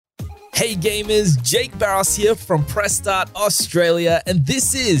Hey gamers, Jake Barros here from Press Start Australia, and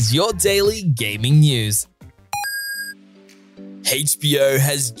this is your daily gaming news. HBO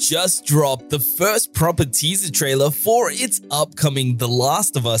has just dropped the first proper teaser trailer for its upcoming The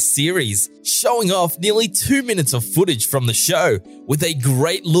Last of Us series, showing off nearly 2 minutes of footage from the show, with a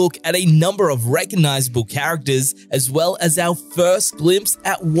great look at a number of recognizable characters, as well as our first glimpse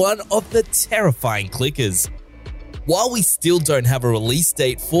at one of the terrifying clickers. While we still don't have a release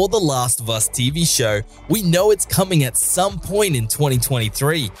date for The Last of Us TV show, we know it's coming at some point in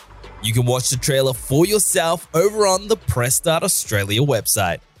 2023. You can watch the trailer for yourself over on the Press Start Australia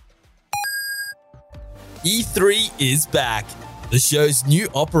website. E3 is back. The show's new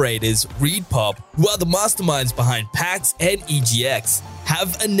operators, ReedPop, who are the masterminds behind PAX and EGX,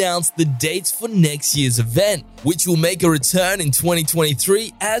 have announced the dates for next year's event, which will make a return in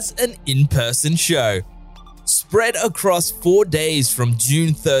 2023 as an in-person show. Spread across 4 days from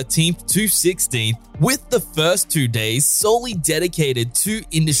June 13th to 16th, with the first 2 days solely dedicated to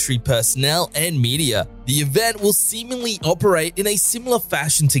industry personnel and media. The event will seemingly operate in a similar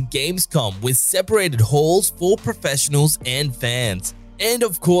fashion to Gamescom, with separated halls for professionals and fans. And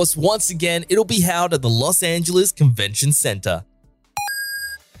of course, once again, it'll be held at the Los Angeles Convention Center.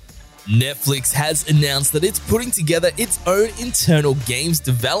 Netflix has announced that it's putting together its own internal games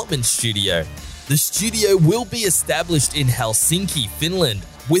development studio. The studio will be established in Helsinki, Finland,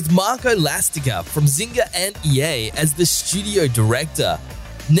 with Marco Lastica from Zynga and EA as the studio director.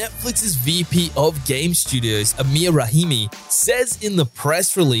 Netflix's VP of Game Studios, Amir Rahimi, says in the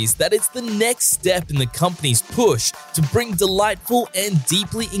press release that it's the next step in the company's push to bring delightful and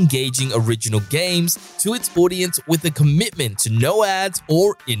deeply engaging original games to its audience with a commitment to no ads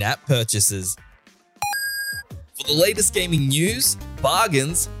or in-app purchases. For the latest gaming news,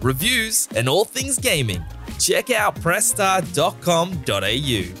 bargains, reviews, and all things gaming, check out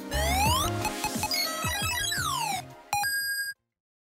pressstart.com.au.